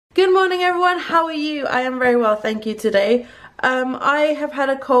morning everyone, how are you? I am very well, thank you today. I have had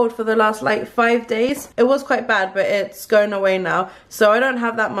a cold for the last like 5 days. It was quite bad, but it's going away now. So I don't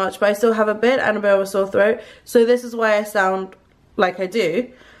have that much, but I still have a bit and a bit of a sore throat. So this is why I sound like I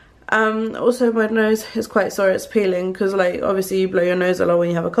do. Also my nose is quite sore, it's peeling because like obviously you blow your nose a lot when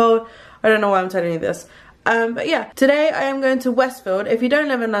you have a cold. I don't know why I'm telling you this. But yeah, today I am going to Westfield. If you don't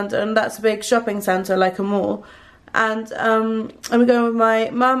live in London, that's a big shopping centre like a mall. And I'm going with my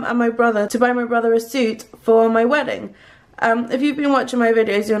mum and my brother to buy my brother a suit for my wedding. If you've been watching my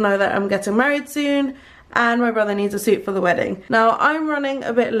videos, you'll know that I'm getting married soon and my brother needs a suit for the wedding. Now I'm running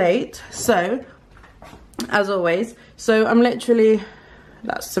a bit late, so as always, so I'm literally,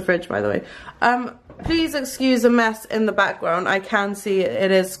 that's the fridge by the way. Please excuse the mess in the background. I can see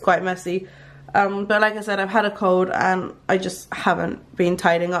it is quite messy. But like I said, I've had a cold and I just haven't been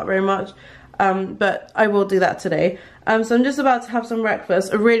tidying up very much. But I will do that today. So I'm just about to have some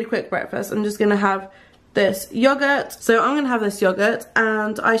breakfast, a really quick breakfast. I'm just gonna have this yogurt. So I'm gonna have this yogurt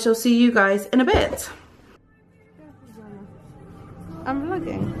and I shall see you guys in a bit. I'm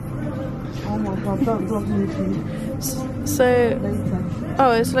vlogging. Oh my god, don't vlog YouTube. So,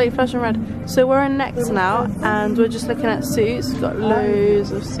 oh, it's like flashing red. So we're in Next now and we're just looking at suits. We've got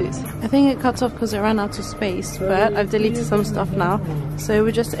loads of suits. I think it cuts off because it ran out of space, but I've deleted some stuff now. So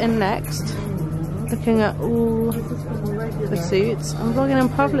we're just in Next, looking at all the suits. I'm vlogging in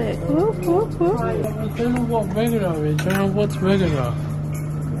public. Whoop, whoop, whoop. I don't know what regular is. I don't know what's regular.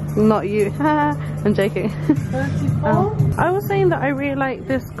 Not you. I'm joking. I was saying that I really like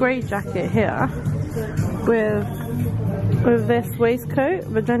this grey jacket here with this waistcoat,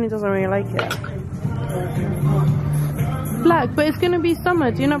 but Johnny doesn't really like it. Black, but it's gonna be summer.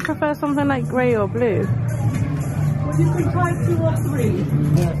 Do you not prefer something like grey or blue? Well, you can try 2 or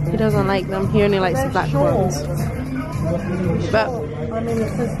 3. He doesn't like them. He only likes the black ones. But I mean, it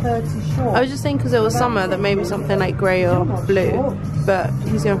says 30 short. I was just saying because it was summer that maybe something like grey or blue, but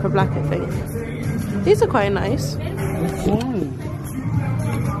he's going for black, I think. These are quite nice.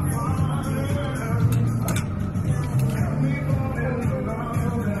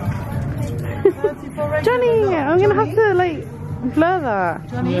 Johnny, I'm gonna have to like blur that.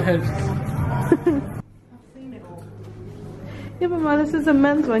 Johnny. Yeah, but ma, this is a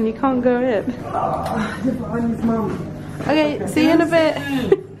men's one. You can't go in. I'm his mum. Okay, see you in a bit.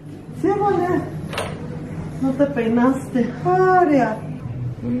 No te peinaste.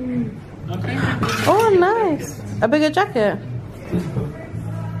 Oh, nice. A bigger jacket.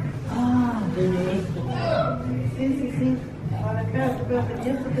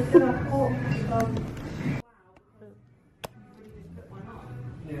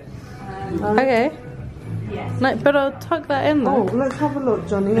 Okay. No, but I'll tuck that in though. Oh, let's have a look,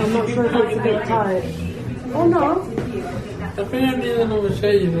 Johnny. I'm not sure if it's a bit tight. Oh no. I think I need another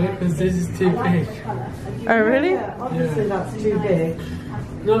shade, you know, because this is too big. Oh really? Yeah, obviously that's too big.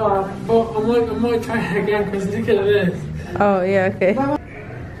 No, but I might try it again because look at this. Oh yeah, okay.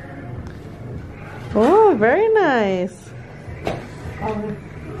 Oh, very nice.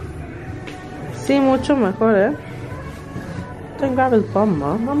 Sí, mucho mejor, eh? Don't grab his bum,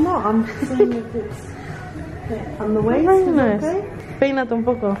 ma. I'm not. I'm saying if it's on the waist. Very nice. Okay? Peínate un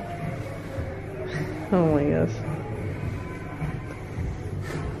poco. Oh my gosh.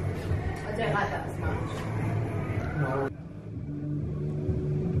 I don't like that as much.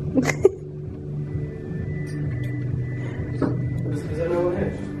 Is there no one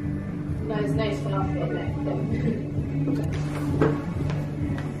here? No, there's no scarf in it.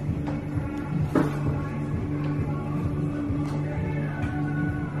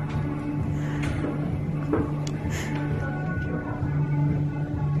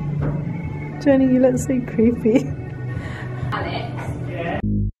 Johnny, you look so creepy. Alex? Yeah.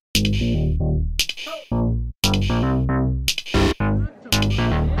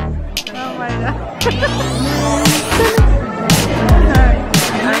 Oh my god.